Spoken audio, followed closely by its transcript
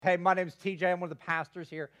Hey, my name is TJ. I'm one of the pastors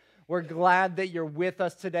here. We're glad that you're with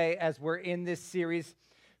us today as we're in this series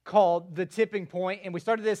called The Tipping Point. And we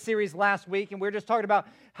started this series last week, and we were just talking about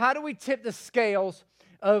how do we tip the scales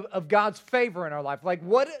of God's favor in our life? Like,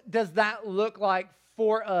 what does that look like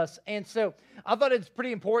for us? And so I thought it's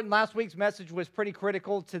pretty important. Last week's message was pretty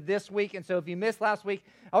critical to this week. And so if you missed last week,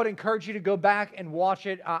 I would encourage you to go back and watch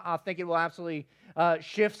it. I think it will absolutely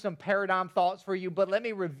shift some paradigm thoughts for you. But let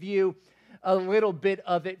me review a little bit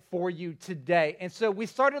of it for you today. And so we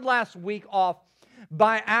started last week off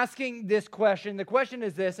by asking this question. The question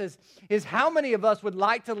is this, is how many of us would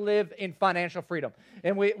like to live in financial freedom?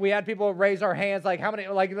 And we had people raise our hands, like how many,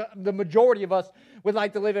 like the majority of us would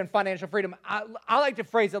like to live in financial freedom. I like to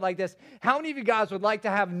phrase it like this. How many of you guys would like to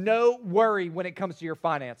have no worry when it comes to your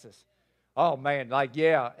finances? Oh man, like,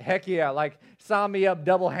 yeah, heck yeah, like sign me up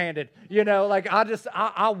double-handed. You know, like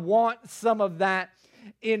I want some of that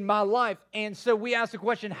in my life. And so we asked the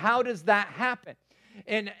question, how does that happen?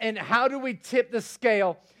 And how do we tip the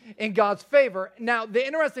scale in God's favor? Now, the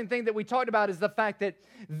interesting thing that we talked about is the fact that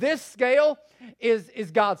this scale is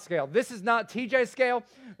God's scale. This is not TJ's scale.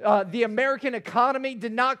 The American economy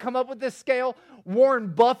did not come up with this scale. Warren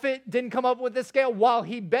Buffett didn't come up with this scale. While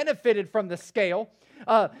he benefited from the scale,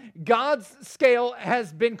 God's scale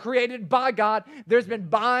has been created by God. There's been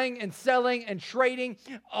buying and selling and trading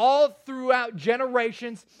all throughout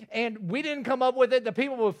generations, and we didn't come up with it. The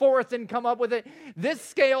people before us didn't come up with it. This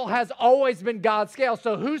scale has always been God's scale.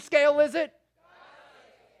 So whose scale is it?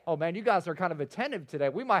 Oh man, you guys are kind of attentive today.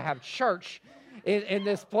 We might have church in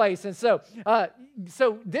this place. And so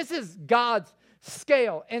this is God's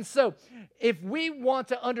scale. And so if we want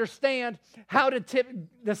to understand how to tip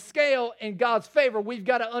the scale in God's favor, we've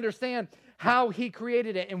got to understand how he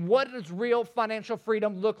created it and what does real financial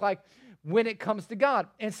freedom look like when it comes to God.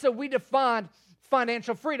 And so we defined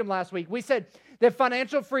financial freedom last week. We said that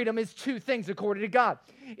financial freedom is two things according to God.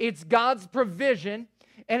 It's God's provision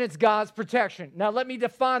and it's God's protection. Now let me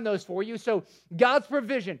define those for you. So God's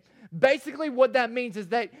provision. Basically, what that means is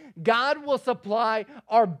that God will supply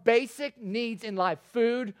our basic needs in life: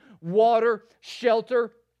 food, water,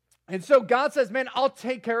 shelter. And so God says, man, I'll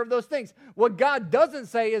take care of those things. What God doesn't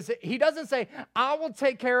say is, he doesn't say, I will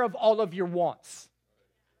take care of all of your wants.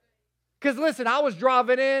 Because listen, as I was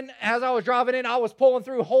driving in, I was pulling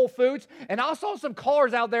through Whole Foods, and I saw some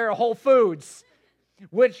cars out there at Whole Foods,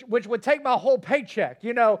 which would take my whole paycheck,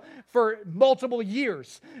 for multiple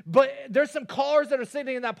years. But there's some cars that are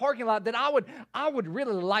sitting in that parking lot that I would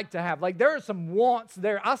really like to have. Like, there are some wants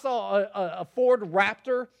there. I saw a Ford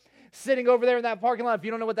Raptor sitting over there in that parking lot. If you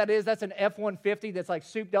don't know what that is, that's an F-150 that's like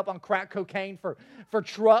souped up on crack cocaine for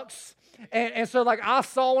trucks. And so like I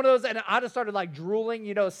saw one of those and I just started like drooling,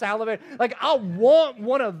 salivating. Like, I want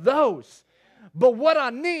one of those. But what I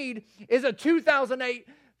need is a 2008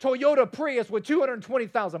 Toyota Prius with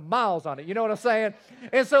 220,000 miles on it. You know what I'm saying?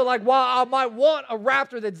 And so like, while I might want a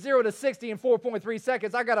Raptor that's 0 to 60 in 4.3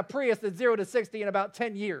 seconds, I got a Prius that's 0 to 60 in about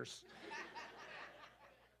 10 years.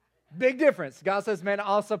 Big difference. God says, man,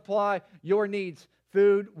 I'll supply your needs: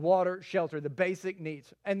 food, water, shelter, the basic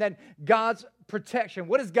needs. And then God's protection.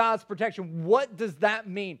 What is God's protection? What does that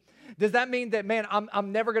mean? Does that mean that, man,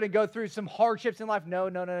 I'm never going to go through some hardships in life? No,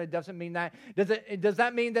 it doesn't mean that. Does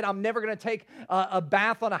that mean that I'm never going to take a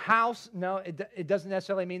bath on a house? No, it doesn't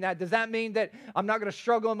necessarily mean that. Does that mean that I'm not going to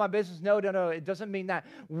struggle in my business? No, it doesn't mean that.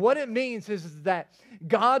 What it means is that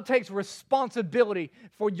God takes responsibility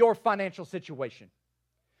for your financial situation.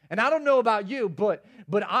 And I don't know about you, but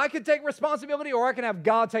I can take responsibility or I can have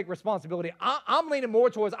God take responsibility. I'm leaning more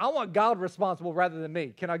towards I want God responsible rather than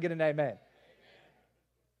me. Can I get an amen?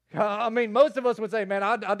 I mean, most of us would say, man,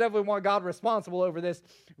 I definitely want God responsible over this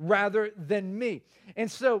rather than me.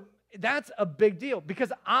 And so that's a big deal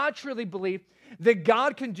because I truly believe that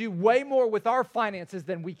God can do way more with our finances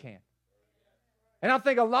than we can. And I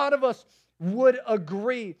think a lot of us would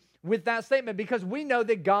agree with that statement because we know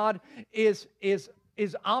that God is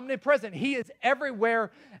omnipresent. He is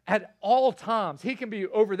everywhere at all times. He can be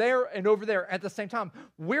over there and over there at the same time.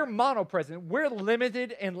 We're monopresent. We're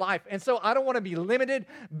limited in life. And so I don't want to be limited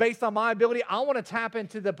based on my ability. I want to tap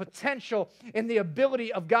into the potential and the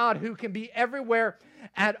ability of God who can be everywhere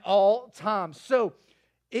at all times. So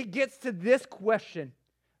it gets to this question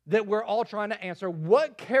that we're all trying to answer.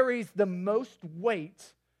 What carries the most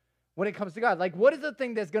weight when it comes to God? Like, what is the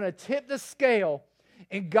thing that's going to tip the scale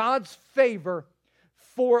in God's favor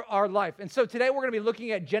for our life? And so today we're going to be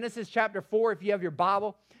looking at Genesis chapter 4. If you have your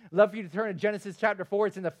Bible, I'd love for you to turn to Genesis chapter 4.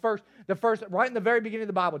 It's in the first, right in the very beginning of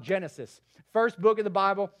the Bible, Genesis. First book of the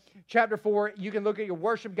Bible, chapter 4. You can look at your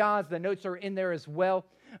worship guides. The notes are in there as well.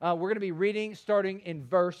 We're going to be reading starting in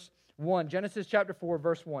verse 1. Genesis chapter 4,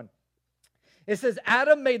 verse 1. It says,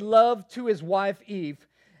 Adam made love to his wife Eve,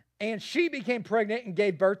 and she became pregnant and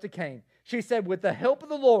gave birth to Cain. She said, with the help of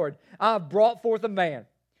the Lord, I have brought forth a man.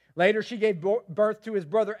 Later, she gave birth to his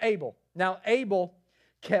brother Abel. Now, Abel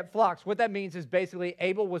kept flocks. What that means is basically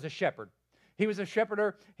Abel was a shepherd. He was a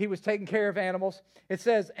shepherder. He was taking care of animals. It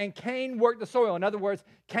says, and Cain worked the soil. In other words,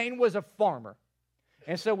 Cain was a farmer.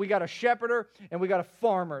 And so we got a shepherder and we got a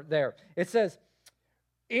farmer there. It says,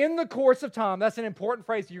 in the course of time, that's an important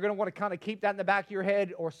phrase. You're going to want to kind of keep that in the back of your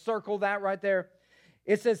head or circle that right there.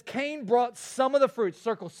 It says, Cain brought some of the fruits,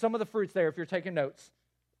 circle some of the fruits there if you're taking notes,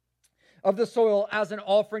 of the soil as an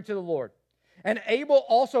offering to the Lord. And Abel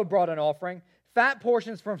also brought an offering, fat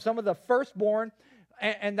portions from some of the firstborn,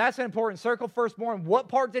 and that's an important circle, firstborn. What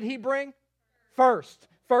part did he bring?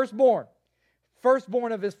 Firstborn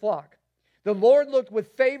of his flock. The Lord looked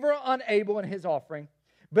with favor on Abel and his offering,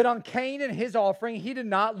 but on Cain and his offering he did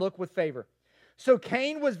not look with favor. So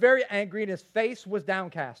Cain was very angry and his face was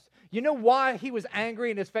downcast. You know why he was angry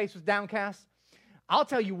and his face was downcast? I'll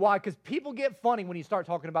tell you why, because people get funny when you start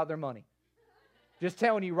talking about their money. Just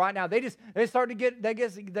telling you right now, they just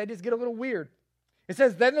get a little weird. It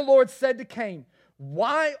says, then the Lord said to Cain,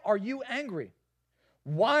 why are you angry?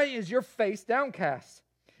 Why is your face downcast?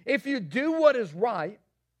 If you do what is right,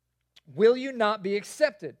 will you not be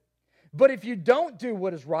accepted? But if you don't do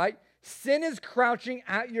what is right, sin is crouching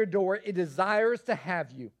at your door. It desires to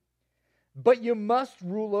have you, but you must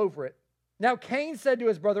rule over it. Now Cain said to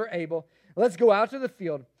his brother Abel, let's go out to the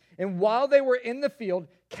field. And while they were in the field,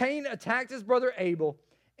 Cain attacked his brother Abel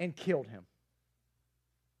and killed him.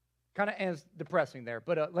 Kind of ends depressing there,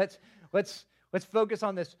 but let's focus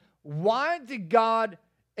on this. Why did God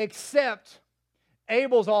accept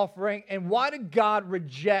Abel's offering, and why did God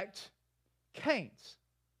reject Cain's?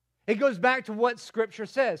 It goes back to what Scripture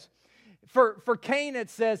says. For Cain, it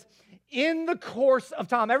says, in the course of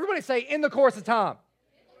time. Everybody say, in the course of time.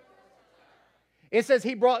 It says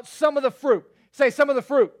he brought some of the fruit. Say, some of the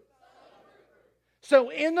fruit.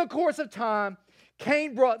 So in the course of time,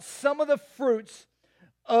 Cain brought some of the fruits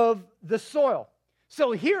of the soil.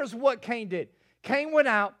 So here's what Cain did. Cain went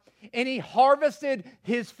out and he harvested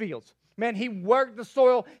his fields. Man, he worked the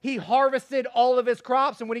soil. He harvested all of his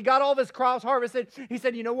crops. And when he got all of his crops harvested, he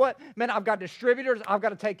said, you know what? Man, I've got distributors I've got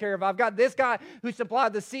to take care of. I've got this guy who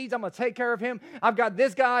supplied the seeds. I'm going to take care of him. I've got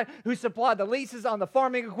this guy who supplied the leases on the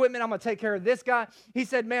farming equipment. I'm going to take care of this guy. He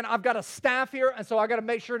said, man, I've got a staff here, and so I got to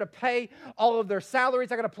make sure to pay all of their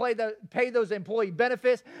salaries. I got to pay those employee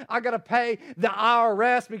benefits. I got to pay the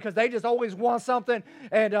IRS because they just always want something.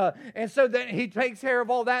 And so then he takes care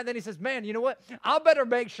of all that. And then he says, man, you know what? I better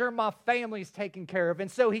make sure my family's taken care of.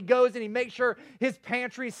 And so he goes and he makes sure his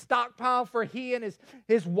pantry's stockpile for he and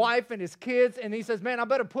his wife and his kids. And he says, man, I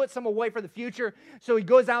better put some away for the future. So he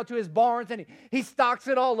goes out to his barns and he stocks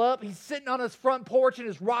it all up. He's sitting on his front porch in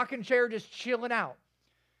his rocking chair just chilling out.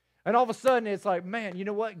 And all of a sudden it's like, man, you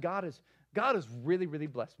know what? God has really, really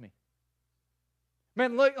blessed me.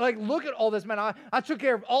 Man, look at all this, man. I took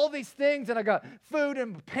care of all these things, and I got food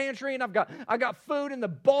in the pantry, and I got food in the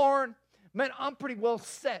barn. Man, I'm pretty well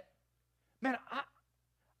set. Man,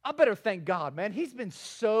 I better thank God, man. He's been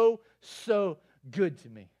so good to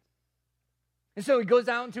me. And so he goes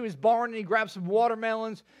out into his barn and he grabs some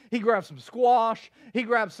watermelons. He grabs some squash. He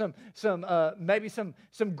grabs maybe some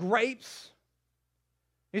grapes.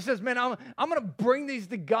 He says, man, I'm going to bring these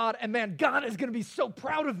to God, and man, God is going to be so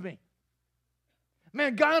proud of me.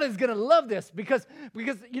 Man, God is going to love this because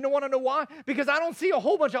you want to know why? Because I don't see a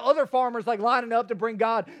whole bunch of other farmers like lining up to bring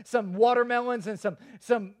God some watermelons and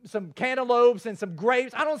some cantaloupes and some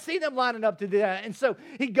grapes. I don't see them lining up to do that. And so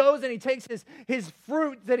he goes and he takes his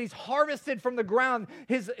fruit that he's harvested from the ground,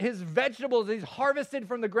 his vegetables that he's harvested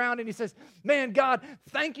from the ground, and he says, man, God,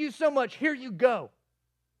 thank you so much. Here you go.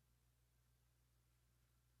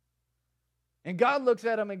 And God looks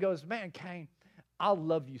at him and goes, man, Cain, I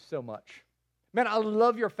love you so much. Man, I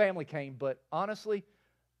love your family, Cain, but honestly,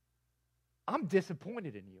 I'm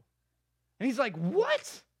disappointed in you. And he's like,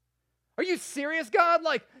 what? Are you serious, God?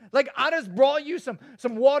 Like I just brought you some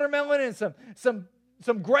watermelon and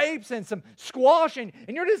some grapes and some squash, and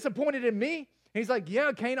you're disappointed in me? And he's like,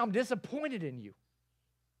 yeah, Cain, I'm disappointed in you.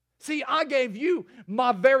 See, I gave you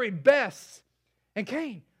my very best. And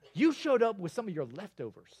Cain, you showed up with some of your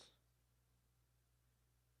leftovers.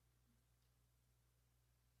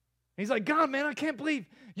 He's like, God, man, I can't believe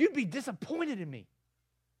you'd be disappointed in me.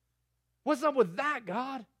 What's up with that,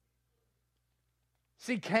 God?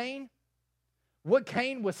 See, Cain, what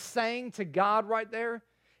Cain was saying to God right there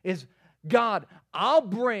is, God, I'll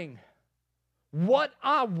bring what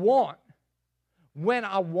I want when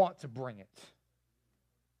I want to bring it.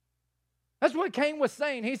 That's what Cain was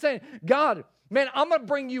saying. He's saying, God, man, I'm going to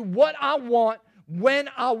bring you what I want when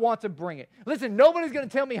I want to bring it. Listen, nobody's going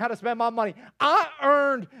to tell me how to spend my money. I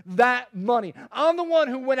earned that money. I'm the one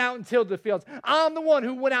who went out and tilled the fields. I'm the one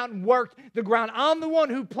who went out and worked the ground. I'm the one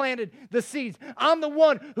who planted the seeds. I'm the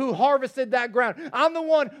one who harvested that ground. I'm the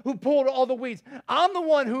one who pulled all the weeds. I'm the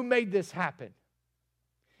one who made this happen.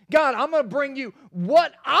 God, I'm going to bring you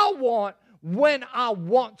what I want when I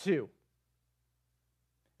want to.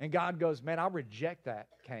 And God goes, man, I reject that,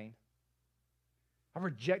 Cain. I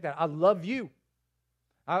reject that. I love you.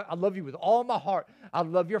 I love you with all my heart. I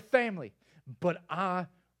love your family. But I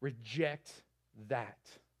reject that.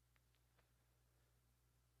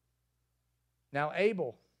 Now,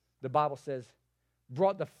 Abel, the Bible says,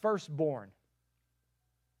 brought the firstborn.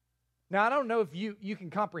 Now, I don't know if you can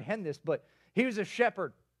comprehend this, but he was a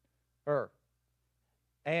shepherd.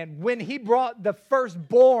 And when he brought the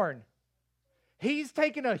firstborn, he's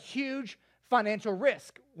taking a huge financial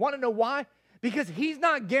risk. Want to know why? Because he's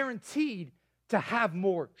not guaranteed to have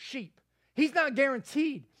more sheep. He's not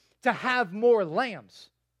guaranteed to have more lambs.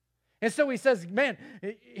 And so he says, man,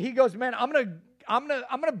 he goes, man, I'm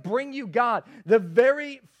gonna bring you, God, the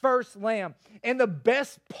very first lamb and the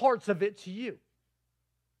best parts of it to you.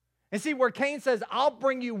 And see, where Cain says, I'll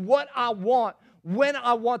bring you what I want when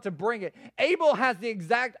I want to bring it. Abel has the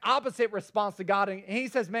exact opposite response to God. And he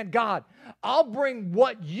says, man, God, I'll bring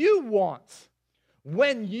what you want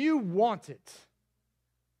when you want it.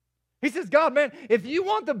 He says, God, man, if you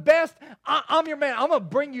want the best, I'm your man. I'm going to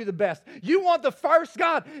bring you the best. You want the first,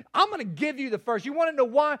 God, I'm going to give you the first. You want to know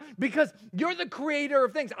why? Because you're the creator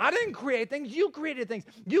of things. I didn't create things. You created things.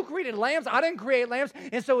 You created lambs. I didn't create lambs.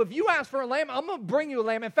 And so if you ask for a lamb, I'm going to bring you a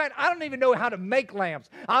lamb. In fact, I don't even know how to make lambs.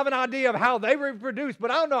 I have an idea of how they reproduce, but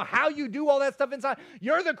I don't know how you do all that stuff inside.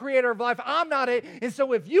 You're the creator of life. I'm not it. And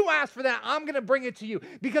so if you ask for that, I'm going to bring it to you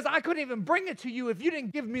because I couldn't even bring it to you if you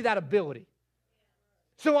didn't give me that ability.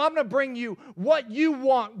 So I'm going to bring you what you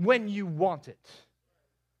want when you want it.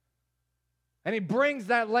 And he brings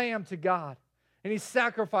that lamb to God. And he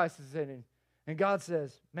sacrifices it. And God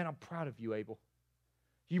says, man, I'm proud of you, Abel.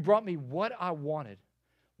 You brought me what I wanted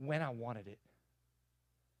when I wanted it.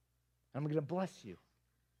 I'm going to bless you.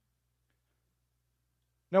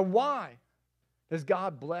 Now, why does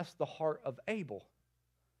God bless the heart of Abel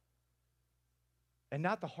and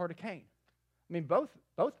not the heart of Cain? I mean, both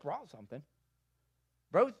brought something.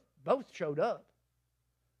 Both showed up.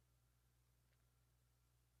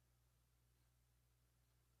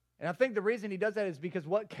 And I think the reason he does that is because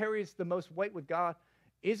what carries the most weight with God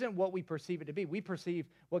isn't what we perceive it to be. We perceive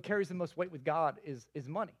what carries the most weight with God is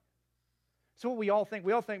money. So what we all think,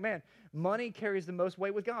 man, money carries the most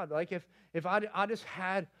weight with God. Like if I just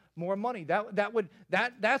had more money,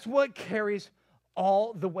 that's what carries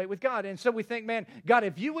all the way with God. And so we think, man, God,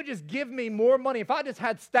 if you would just give me more money, if I just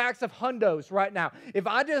had stacks of hundos right now, if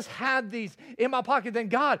I just had these in my pocket, then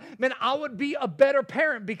God, man, I would be a better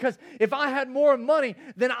parent because if I had more money,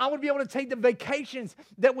 then I would be able to take the vacations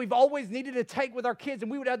that we've always needed to take with our kids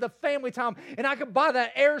and we would have the family time and I could buy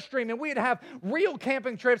that Airstream and we'd have real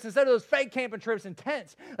camping trips instead of those fake camping trips in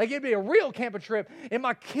tents. Like it'd be a real camping trip and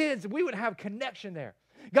my kids, we would have connection there.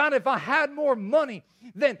 God, if I had more money,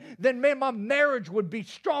 then man, my marriage would be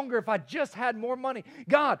stronger if I just had more money.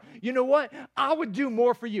 God, you know what? I would do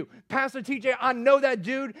more for you. Pastor TJ, I know that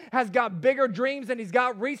dude has got bigger dreams and he's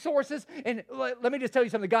got resources. And let me just tell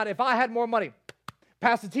you something. God, if I had more money,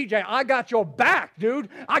 Pastor TJ, I got your back, dude.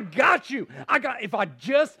 I got you. If I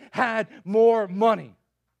just had more money.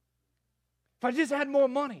 If I just had more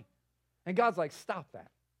money. And God's like, stop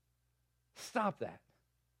that. Stop that.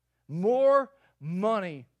 More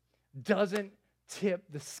money doesn't tip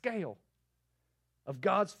the scale of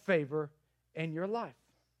God's favor in your life.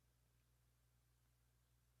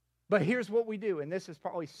 But here's what we do, and this is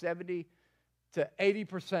probably 70 to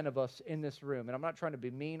 80% of us in this room. And I'm not trying to be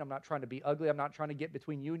mean. I'm not trying to be ugly. I'm not trying to get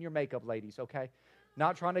between you and your makeup ladies, okay?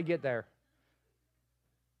 Not trying to get there.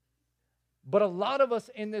 But a lot of us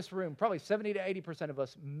in this room, probably 70 to 80% of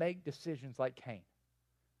us, make decisions like Cain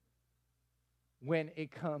when it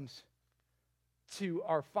comes to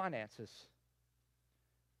our finances.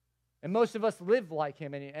 And most of us live like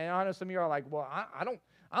him. And I know some of you are like, well, I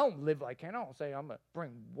don't live like him. I don't say I'm going to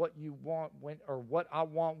bring what you want when or what I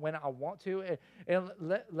want when I want to. And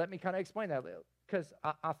let me kind of explain that because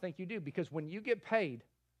I think you do. Because when you get paid,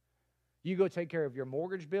 you go take care of your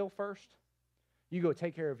mortgage bill first. You go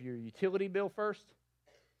take care of your utility bill first.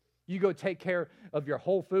 You go take care of your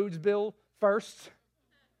Whole Foods bill first.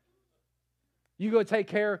 You go take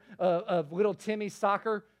care of little Timmy's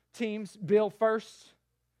soccer team's bill first.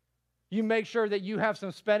 You make sure that you have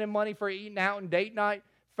some spending money for eating out and date night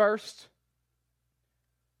first.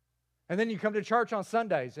 And then you come to church on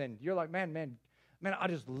Sundays and you're like, man, I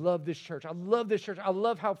just love this church. I love this church. I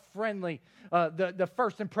love how friendly the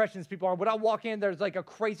first impressions people are. When I walk in, there's like a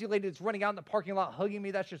crazy lady that's running out in the parking lot hugging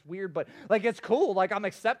me. That's just weird, but like it's cool. Like I'm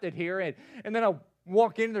accepted here. And then I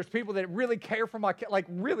walk in, and there's people that really care for my kids, like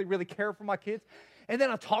really, really care for my kids. And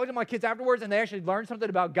then I talk to my kids afterwards, and they actually learn something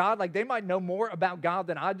about God. Like they might know more about God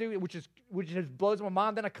than I do, which just blows my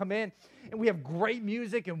mind. Then I come in, and we have great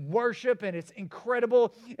music and worship, and it's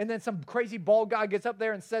incredible. And then some crazy bald guy gets up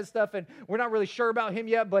there and says stuff, and we're not really sure about him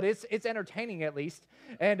yet, but it's entertaining at least.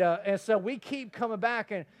 And so we keep coming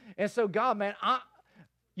back, and so God, man,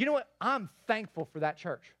 you know what? I'm thankful for that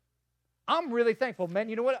church. I'm really thankful, man.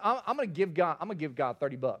 You know what? I'm gonna give God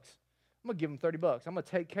 $30. I'm going to give him $30. I'm going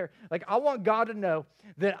to take care. Like, I want God to know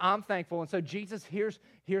that I'm thankful. And so, Jesus, here's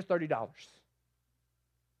 $30.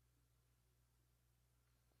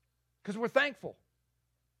 Because we're thankful.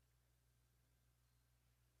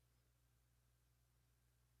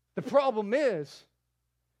 The problem is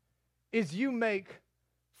you make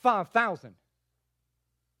 5,000.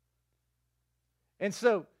 And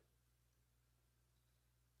so,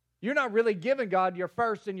 you're not really giving God your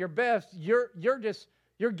first and your best.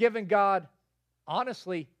 You're giving God,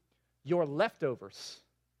 honestly, your leftovers.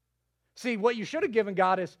 See, what you should have given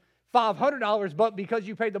God is $500, but because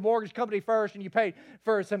you paid the mortgage company first, and you paid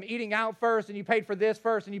for some eating out first, and you paid for this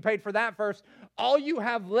first, and you paid for that first, all you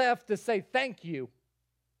have left to say thank you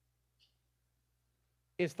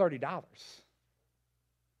is $30.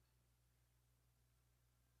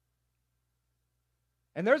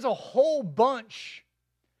 And there's a whole bunch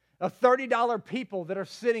of $30 people that are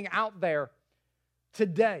sitting out there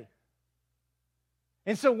today.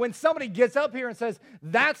 And so when somebody gets up here and says,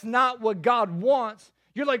 that's not what God wants,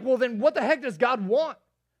 you're like, well, then what the heck does God want?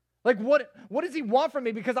 Like, what does he want from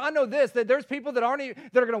me? Because I know this, that there's people that are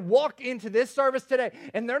going to walk into this service today,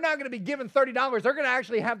 and they're not going to be given $30. They're going to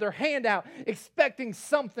actually have their hand out expecting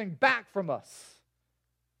something back from us.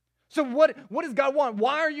 So what does God want?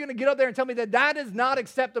 Why are you going to get up there and tell me that is not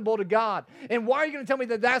acceptable to God? And why are you going to tell me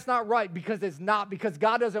that that's not right? Because it's not. Because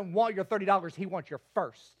God doesn't want your $30. He wants your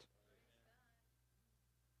first.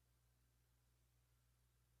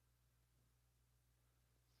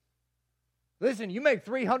 Listen, you make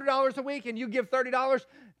 $300 a week and you give $30,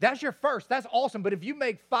 that's your first. That's awesome. But if you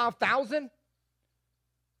make $5,000,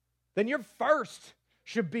 then your first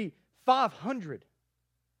should be $500.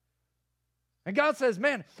 And God says,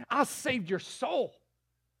 man, I saved your soul.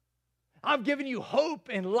 I've given you hope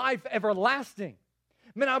and life everlasting.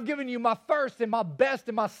 Man, I've given you my first and my best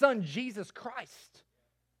and my son, Jesus Christ.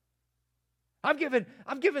 I've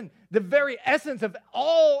given the very essence of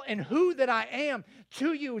all and who that I am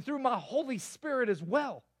to you through my Holy Spirit as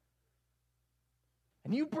well.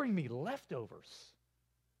 And you bring me leftovers.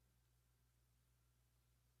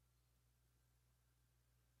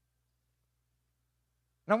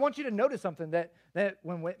 And I want you to notice something, that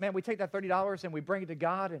when we take that $30 and we bring it to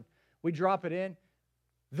God and we drop it in,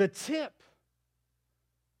 the tip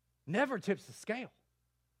never tips the scale.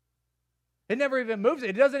 It never even moves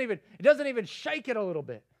it. It doesn't even shake it a little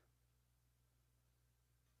bit.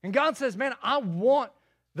 And God says, man, I want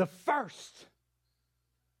the first.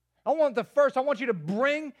 I want the first. I want you to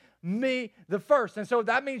bring me the first. And so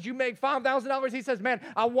that means you make $5,000. He says, man,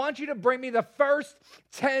 I want you to bring me the first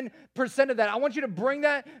 10% of that. I want you to bring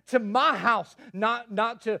that to my house,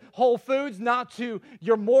 not to Whole Foods, not to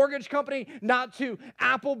your mortgage company, not to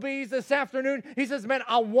Applebee's this afternoon. He says, man,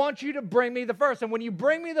 I want you to bring me the first. And when you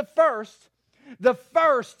bring me the first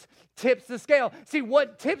tips the scale. See,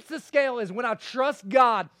 what tips the scale is when I trust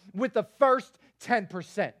God with the first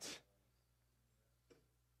 10%.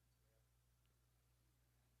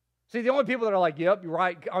 See, the only people that are like, yep, you're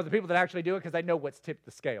right, are the people that actually do it because they know what's tipped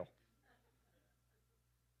the scale.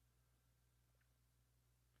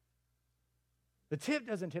 The tip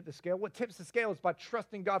doesn't tip the scale. What tips the scale is by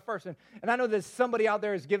trusting God first. And I know that somebody out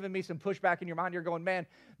there is giving me some pushback in your mind. You're going, man,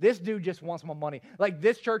 this dude just wants my money. Like,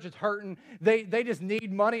 this church is hurting. They just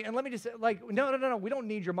need money. And let me just say, like, no, we don't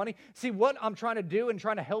need your money. See, what I'm trying to do and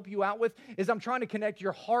trying to help you out with is I'm trying to connect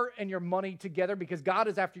your heart and your money together, because God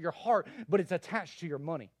is after your heart, but it's attached to your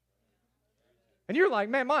money. And you're like,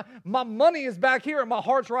 man, my money is back here and my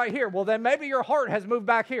heart's right here. Well, then maybe your heart has moved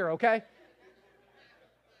back here, okay?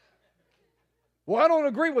 Well, I don't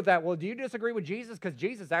agree with that. Well, do you disagree with Jesus? Because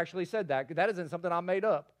Jesus actually said that. That isn't something I made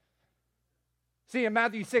up. See, in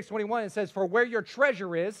Matthew 6:21, it says, for where your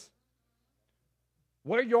treasure is,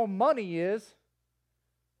 where your money is,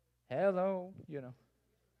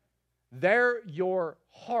 there your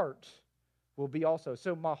heart will be also.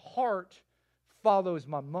 So my heart follows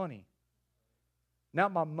my money.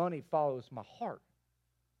 Not my money follows my heart.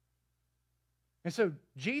 And so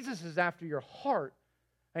Jesus is after your heart,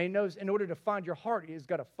 and he knows in order to find your heart, he's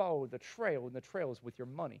got to follow the trail, and the trail is with your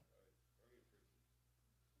money.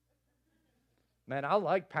 Man, I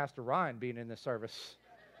like Pastor Ryan being in this service.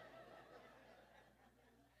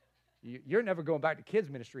 You're never going back to kids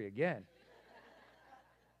ministry again.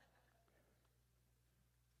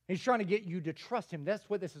 He's trying to get you to trust him. That's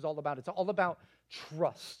what this is all about. It's all about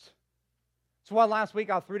trust. That's why last week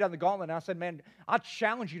I threw down the gauntlet and I said, man, I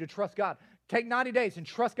challenge you to trust God. Take 90 days and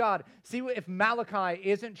trust God. See if Malachi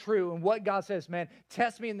isn't true and what God says, man,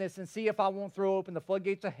 test me in this and see if I won't throw open the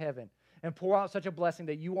floodgates of heaven and pour out such a blessing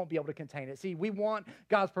that you won't be able to contain it. See, we want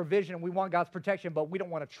God's provision and we want God's protection, but we don't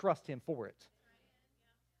want to trust him for it.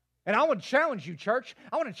 And I want to challenge you, church.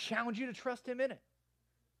 I want to challenge you to trust him in it.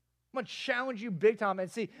 I'm going to challenge you big time. And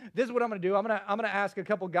see, this is what I'm going to do. I'm going to ask a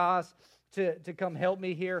couple guys to come help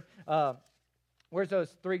me here. Where's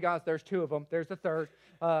those three guys? There's two of them. There's the third.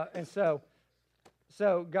 And so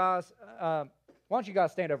guys, why don't you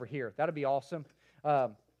guys stand over here? That'd be awesome.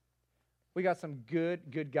 We got some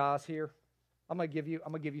good guys here. I'm gonna give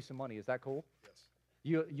you some money. Is that cool?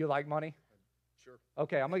 Yes. You like money? Sure.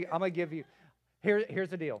 Okay, I'm gonna give you. Here's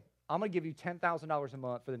the deal. I'm gonna give you $10,000 a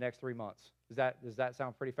month for the next 3 months. Does that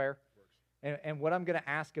sound pretty fair? Works. And what I'm gonna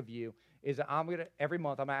ask of you is every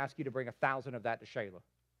month I'm gonna ask you to bring 1,000 of that to Shayla.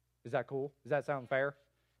 Is that cool? Does that sound fair?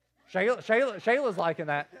 Shayla's liking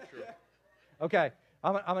that. Sure. Okay,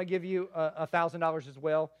 I'm gonna give you $1,000 as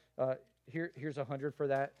well. Here's 100 for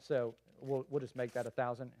that. So we'll just make that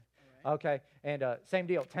 1,000. Right. Okay, and same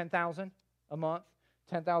deal, 10,000 a month.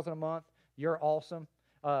 10,000 a month. You're awesome.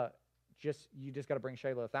 You just got to bring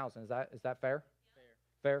Shayla 1,000. Is that fair?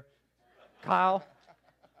 Fair. Kyle,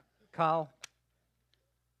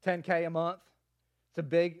 10K a month. It's a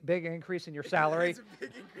big increase in your salary.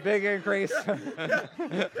 Big increase.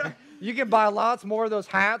 You can buy lots more of those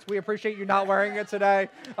hats. We appreciate you not wearing it today.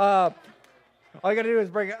 All you got to do is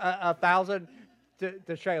bring 1,000 to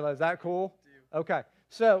Shayla. Is that cool? Okay.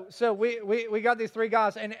 So we got these three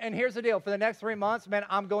guys, and here's the deal. For the next 3 months, man,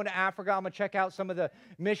 I'm going to Africa. I'm going to check out some of the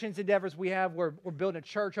missions endeavors we have. We're building a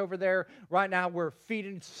church over there. Right now, we're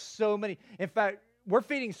feeding so many. In fact, we're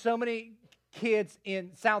feeding so many kids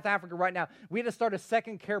in South Africa right now. We had to start a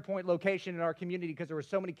second Care Point location in our community because there were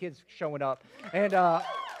so many kids showing up. And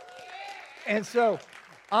so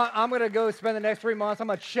I'm going to go spend the next 3 months. I'm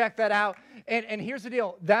going to check that out. And here's the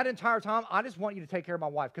deal. That entire time, I just want you to take care of my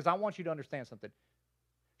wife because I want you to understand something.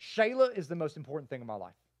 Shayla is the most important thing in my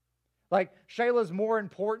life. Like, Shayla is more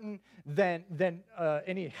important than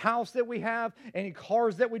any house that we have, any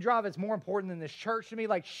cars that we drive. It's more important than this church to me.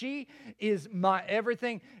 Like, she is my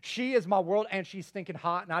everything. She is my world, and she's stinking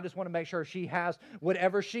hot, and I just want to make sure she has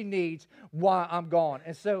whatever she needs while I'm gone.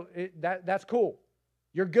 And so that's cool.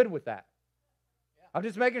 You're good with that. I'm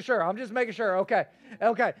just making sure.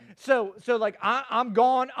 Okay. So like, I'm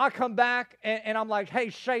gone. I come back, and I'm like, hey,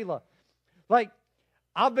 Shayla, like,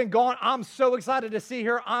 I've been gone. I'm so excited to see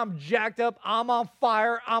her. I'm jacked up. I'm on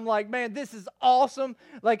fire. I'm like, man, this is awesome.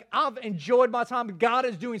 Like, I've enjoyed my time. God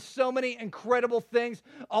is doing so many incredible things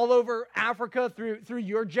all over Africa through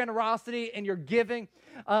your generosity and your giving.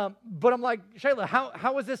 But I'm like, Shayla,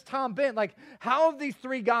 how has this time been? Like, how have these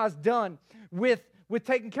three guys done with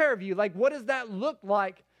taking care of you? Like, what does that look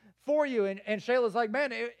like for you? And Shayla's like,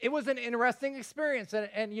 man, it was an interesting experience.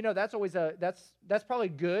 And you know, that's always that's probably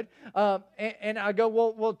good. And I go,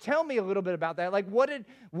 well, tell me a little bit about that. Like, what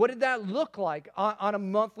did that look like on a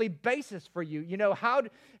monthly basis for you? You know,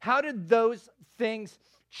 how did those things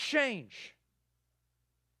change?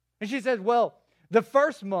 And she said, well, the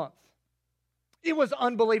first month, it was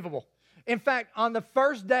unbelievable. In fact, on the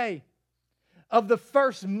first day of the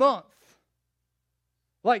first month,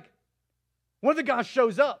 like, one of the guys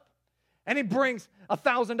shows up and he brings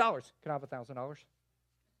 $1,000. Can I have $1,000?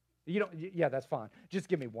 You don't. Yeah, that's fine. Just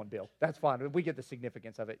give me one bill. That's fine. We get the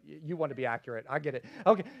significance of it. You want to be accurate. I get it.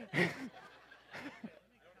 Okay.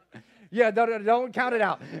 Yeah, don't count it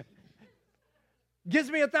out.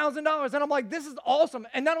 Gives me $1,000, and I'm like, this is awesome.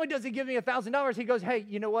 And not only does he give me $1,000, he goes, hey,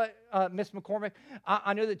 you know what, Miss McCormick,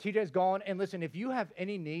 I know that TJ's gone, and listen, if you have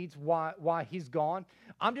any needs why he's gone,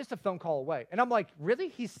 I'm just a phone call away. And I'm like, really?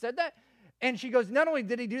 He said that? And she goes, not only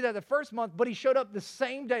did he do that the first month, but he showed up the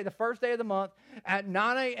same day, the first day of the month, at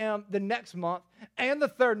 9 a.m. the next month, and the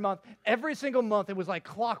third month. Every single month, it was like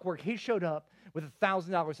clockwork. He showed up with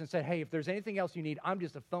 $1,000 and said, hey, if there's anything else you need, I'm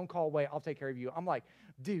just a phone call away. I'll take care of you. I'm like,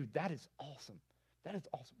 dude, that is awesome. That is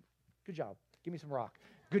awesome. Good job. Give me some rock.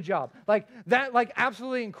 Good job. Like that, like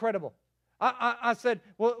absolutely incredible. I said,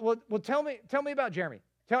 well, tell me about Jeremy.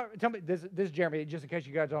 Tell me, this is Jeremy, just in case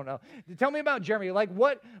you guys don't know. Tell me about Jeremy. Like,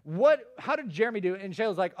 how did Jeremy do? And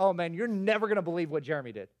Shayla's like, oh, man, you're never going to believe what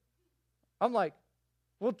Jeremy did. I'm like,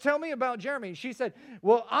 well, tell me about Jeremy. She said,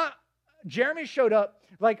 well, Jeremy showed up,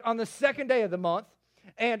 like, on the second day of the month.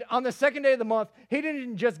 And on the second day of the month, he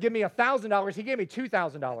didn't just give me $1,000. He gave me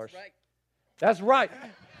 $2,000. That's right.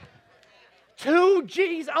 2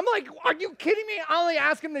 G's. I'm like, are you kidding me? I only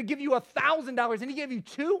asked him to give you $1,000, and he gave you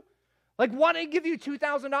 2? Like, why did he give you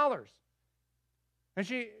 $2,000? And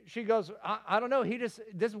she goes, I don't know. This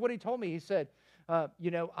is what he told me. He said,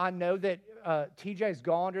 I know that TJ's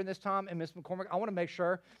gone during this time, and Miss McCormick, I want to make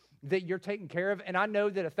sure that you're taken care of. And I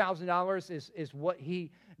know that $1,000 is what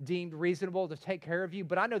he deemed reasonable to take care of you,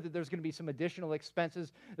 but I know that there's going to be some additional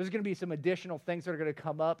expenses. There's going to be some additional things that are going to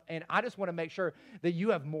come up, and I just want to make sure that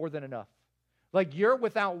you have more than enough. Like, you're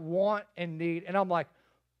without want and need. And I'm like,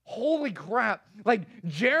 holy crap. Like,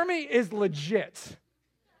 Jeremy is legit.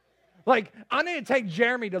 Like, I need to take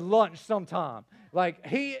Jeremy to lunch sometime. Like,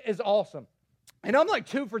 he is awesome. And I'm like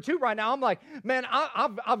 2 for 2 right now. I'm like, man,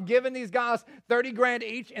 I've given these guys $30,000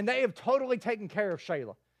 each, and they have totally taken care of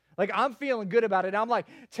Shayla. Like, I'm feeling good about it. I'm like,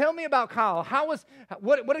 tell me about Kyle.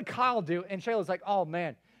 What did Kyle do? And Shayla's like, oh,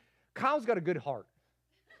 man, Kyle's got a good heart.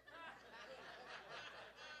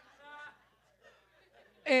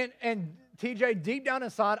 And TJ, deep down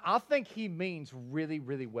inside, I think he means really,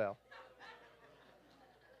 really well.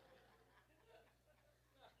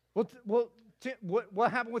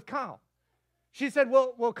 What happened with Kyle? She said,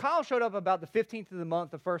 well, Kyle showed up about the 15th of the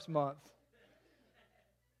month, the first month.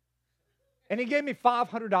 And he gave me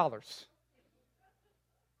 $500.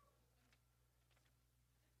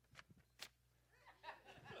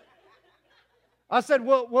 I said,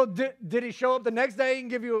 well, did he show up the next day and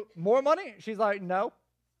give you more money? She's like, no.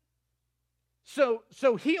 So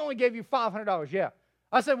he only gave you $500, yeah.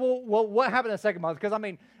 I said, well, what happened the second month? Because, I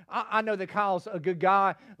mean, I know that Kyle's a good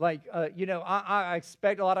guy. Like, I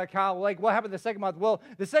expect a lot of Kyle. Like, what happened the second month? Well,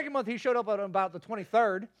 the second month he showed up on about the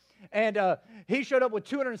 23rd, and he showed up with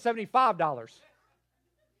 $275.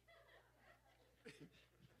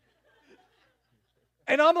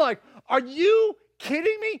 And I'm like, are you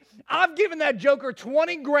kidding me? I've given that joker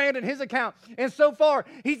 $20,000 in his account, and so far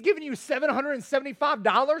he's given you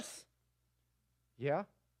 $775? Yeah.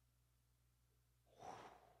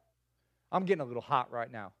 I'm getting a little hot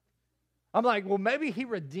right now. I'm like, well, maybe he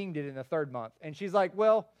redeemed it in the third month. And she's like,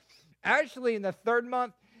 well, actually in the third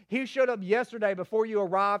month, he showed up yesterday before you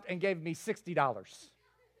arrived and gave me $60.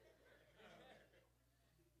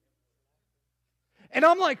 And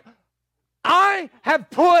I'm like, I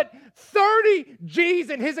have put 30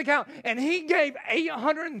 G's in his account, and he gave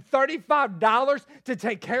 $835 to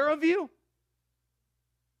take care of you?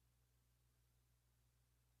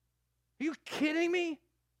 Are you kidding me?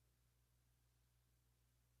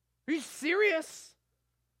 Are you serious?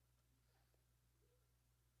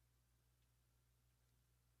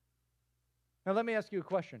 Now let me ask you a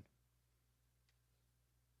question.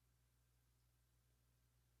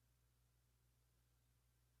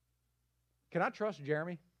 Can I trust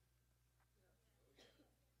Jeremy?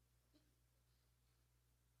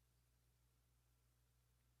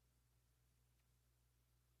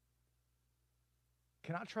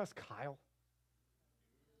 Can I trust Kyle?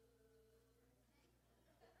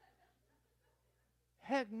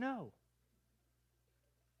 Heck no.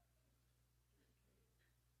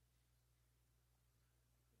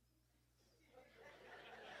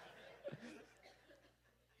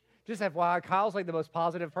 Just FYI, Kyle's like the most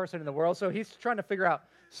positive person in the world, so he's trying to figure out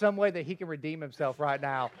some way that he can redeem himself right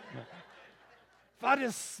now. If I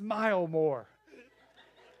just smile more.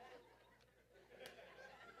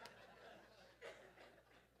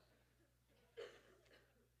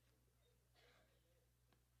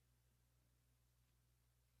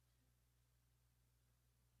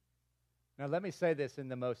 Now, let me say this in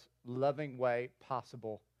the most loving way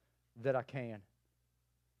possible that I can.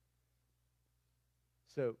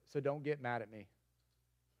 So don't get mad at me.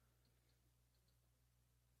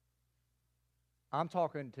 I'm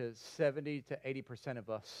talking to 70 to 80% of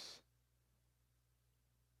us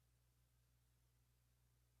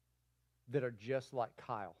that are just like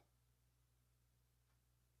Kyle.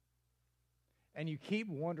 And you keep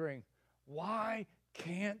wondering, why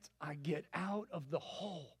can't I get out of the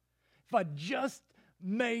hole? If I just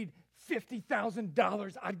made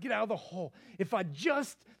 $50,000, I'd get out of the hole. If I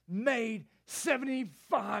just made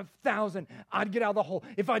 $75,000, I'd get out of the hole.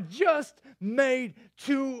 If I just made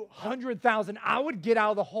 $200,000, I would get out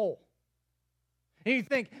of the hole. And you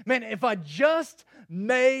think, man, if I just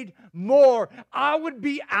made more, I would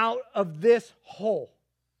be out of this hole.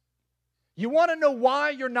 You want to know why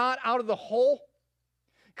you're not out of the hole?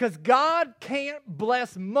 Because God can't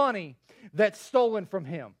bless money that's stolen from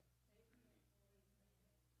him.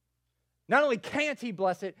 Not only can't he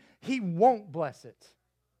bless it, he won't bless it.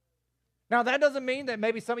 Now, that doesn't mean that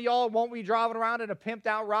maybe some of y'all won't be driving around in a pimped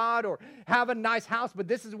out ride or have a nice house, but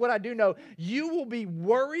this is what I do know. You will be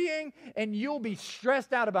worrying and you'll be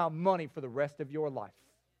stressed out about money for the rest of your life.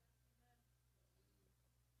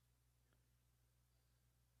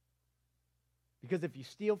 Because if you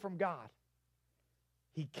steal from God,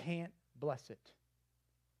 he can't bless it.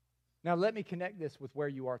 Now, let me connect this with where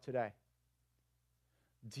you are today.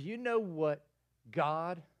 Do you know what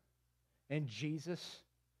God and Jesus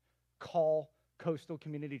call Coastal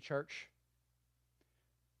Community Church?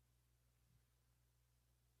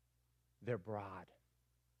 Their bride.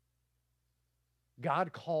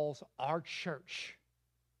 God calls our church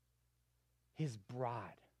his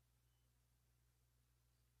bride.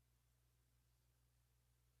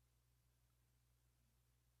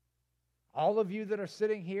 All of you that are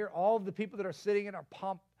sitting here, all of the people that are sitting in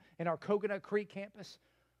our Coconut Creek campus,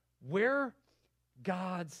 we're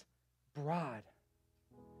God's bride.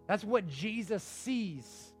 That's what Jesus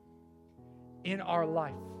sees in our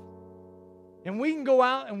life. And we can go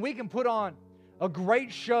out and we can put on a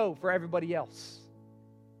great show for everybody else.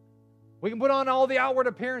 We can put on all the outward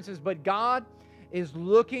appearances, but God is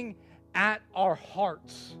looking at our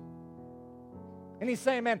hearts. And he's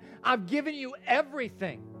saying, man, I've given you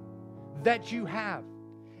everything that you have.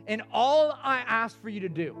 And all I ask for you to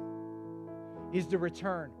do is to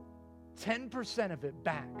return 10% of it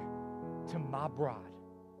back to my bride,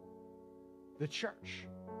 the church.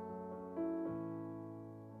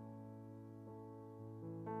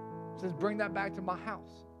 It says, bring that back to my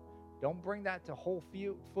house. Don't bring that to Whole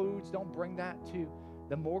Foods. Don't bring that to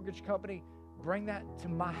the mortgage company. Bring that to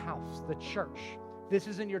my house, the church. If this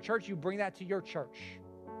isn't your church, you bring that to your church.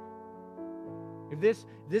 If this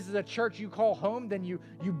is a church you call home, then you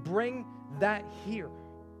bring that here.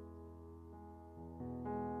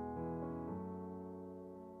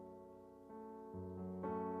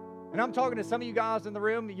 And I'm talking to some of you guys in the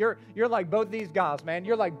room. You're like both of these guys, man.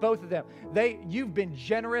 You're like both of them. You've been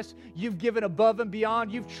generous. You've given above and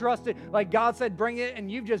beyond. You've trusted. Like God said, bring it,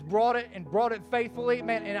 and you've just brought it and brought it faithfully,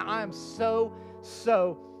 man. And I am so,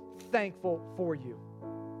 so thankful for you.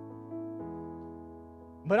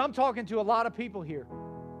 But I'm talking to a lot of people here.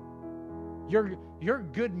 You're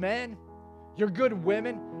good men. You're good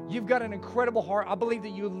women. You've got an incredible heart. I believe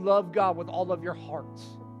that you love God with all of your hearts.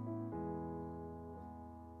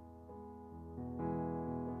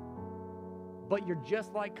 But you're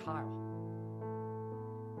just like Kyle.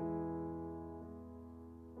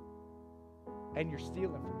 And you're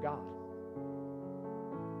stealing from God.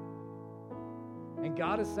 And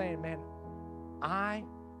God is saying, man, I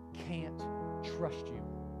can't trust you.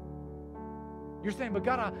 You're saying, but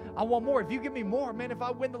God, I want more. If you give me more, man, if I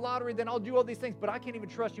win the lottery, then I'll do all these things. But I can't even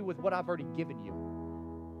trust you with what I've already given you.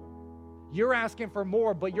 You're asking for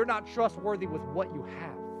more, but you're not trustworthy with what you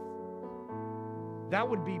have. That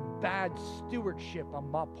would be bad stewardship on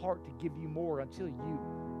my part to give you more until you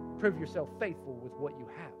prove yourself faithful with what you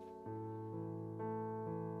have.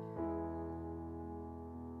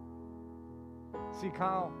 See,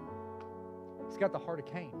 Kyle, he's got the heart of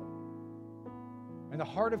Cain. And the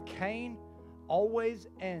heart of Cain always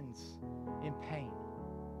ends in pain.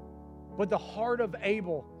 But the heart of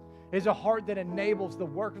Abel is a heart that enables the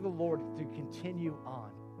work of the Lord to continue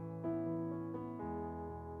on.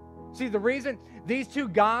 See, the reason these two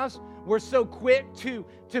guys were so quick to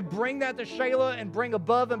bring that to Shayla and bring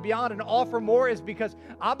above and beyond and offer more is because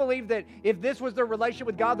I believe that if this was their relationship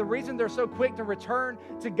with God, the reason they're so quick to return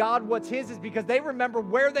to God what's his is because they remember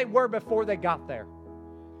where they were before they got there.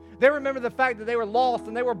 They remember the fact that they were lost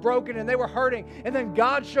and they were broken and they were hurting. And then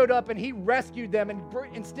God showed up and he rescued them and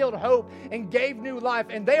instilled hope and gave new life.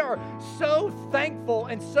 And they are so thankful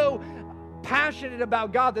and so passionate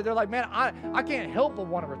about God that they're like, man, I can't help but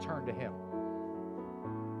want to return to him.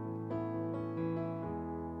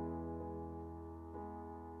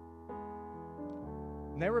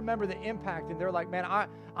 And they remember the impact and they're like, man,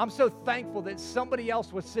 I'm so thankful that somebody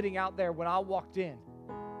else was sitting out there when I walked in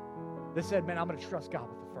that said, man, I'm going to trust God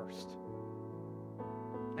with the first.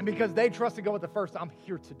 And because they trusted God with the first, I'm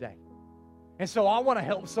here today. And so I want to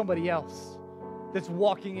help somebody else that's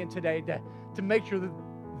walking in today to make sure that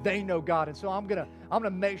they know God. And so I'm gonna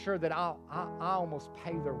make sure that I almost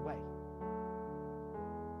pay their way.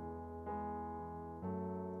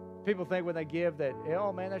 People think when they give that,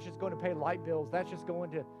 oh man, that's just going to pay light bills. That's just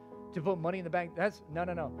going to put money in the bank. That's no.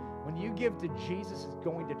 When you give to Jesus, it's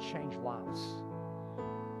going to change lives.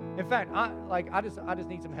 In fact, I just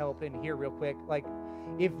need some help in here real quick. Like,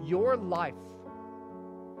 if your life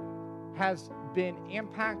has been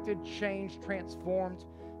impacted, changed, transformed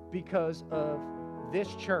because of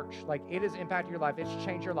this church. Like, it has impacted your life. It's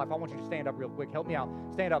changed your life. I want you to stand up real quick. Help me out.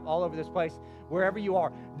 Stand up all over this place, wherever you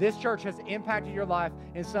are. This church has impacted your life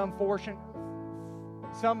in some portion,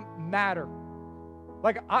 some matter.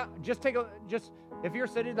 Like, if you're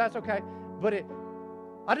sitting, that's okay. But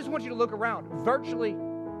I just want you to look around. Virtually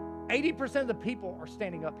 80% of the people are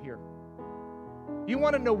standing up here. You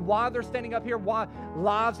want to know why they're standing up here? Why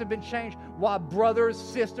lives have been changed? Why brothers,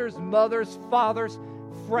 sisters, mothers, fathers,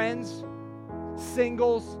 friends,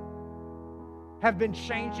 singles have been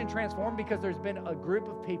changed and transformed? Because there's been a group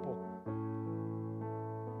of people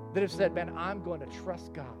that have said, man, I'm going to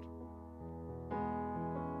trust God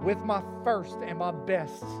with my first and my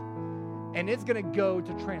best, and it's going to go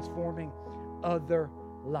to transforming other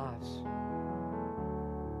lives.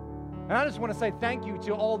 And I just want to say thank you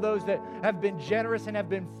to all those that have been generous and have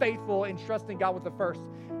been faithful in trusting God with the first.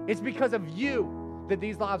 It's because of you that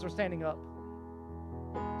these lives are standing up.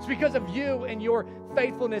 It's because of you and your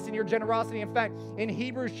faithfulness and your generosity. In fact, in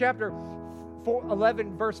Hebrews chapter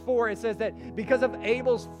 11, verse 4, it says that because of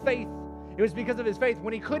Abel's faith, it was because of his faith.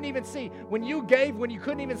 When he couldn't even see, when you gave, when you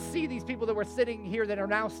couldn't even see these people that were sitting here that are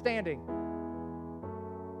now standing,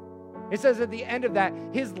 it says at the end of that,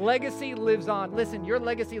 his legacy lives on. Listen, your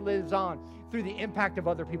legacy lives on through the impact of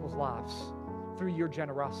other people's lives, through your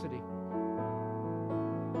generosity.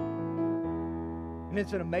 And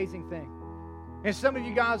it's an amazing thing. And some of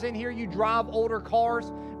you guys in here, you drive older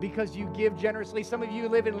cars because you give generously. Some of you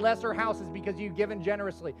live in lesser houses because you've given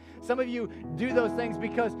generously. Some of you do those things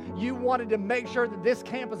because you wanted to make sure that this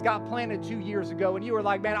campus got planted 2 years ago. And you were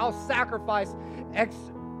like, man, I'll sacrifice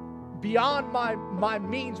beyond my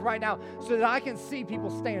means right now so that I can see people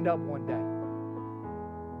stand up one day.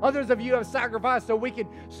 Others of you have sacrificed so we can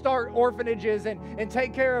start orphanages and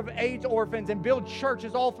take care of AIDS orphans and build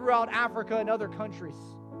churches all throughout Africa and other countries.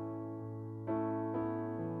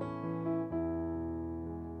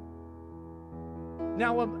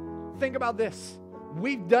 Now, think about this.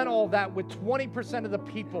 We've done all that with 20% of the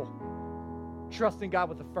people trusting God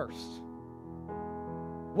with the first.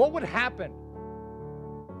 What would happen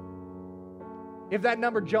if that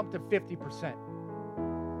number jumped to 50%?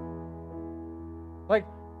 Like,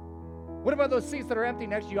 what about those seats that are empty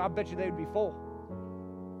next to you? I bet you they would be full.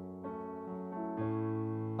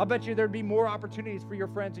 I bet you there'd be more opportunities for your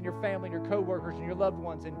friends and your family and your coworkers and your loved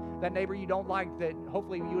ones and that neighbor you don't like that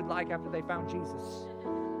hopefully you would like after they found Jesus.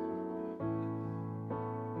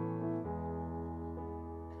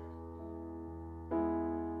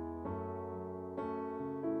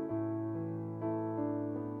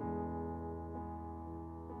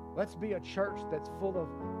 Let's be a church that's full of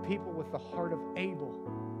people with the heart of Abel,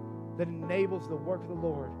 that enables the work of the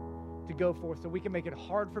Lord to go forth, so we can make it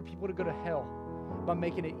hard for people to go to hell by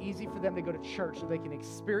making it easy for them to go to church so they can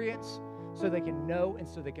experience, so they can know, and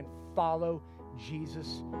so they can follow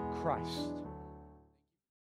Jesus Christ.